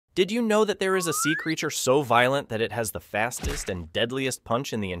Did you know that there is a sea creature so violent that it has the fastest and deadliest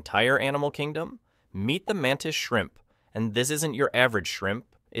punch in the entire animal kingdom? Meet the mantis shrimp. And this isn't your average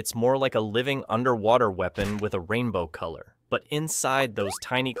shrimp. It's more like a living underwater weapon with a rainbow color. But inside those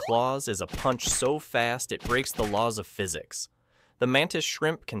tiny claws is a punch so fast it breaks the laws of physics. The mantis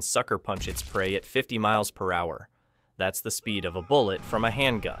shrimp can sucker punch its prey at 50 miles per hour. That's the speed of a bullet from a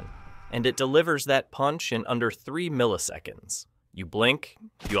handgun. And it delivers that punch in under 3 milliseconds. You blink,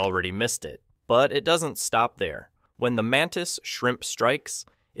 you already missed it. But it doesn't stop there. When the mantis shrimp strikes,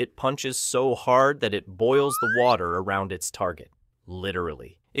 it punches so hard that it boils the water around its target.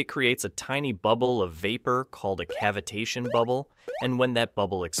 Literally. It creates a tiny bubble of vapor called a cavitation bubble, and when that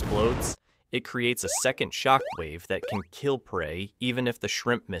bubble explodes, it creates a second shock wave that can kill prey even if the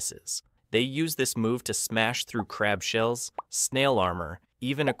shrimp misses. They use this move to smash through crab shells, snail armor,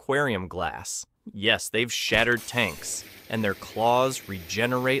 even aquarium glass. Yes, they've shattered tanks, and their claws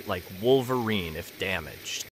regenerate like Wolverine if damaged.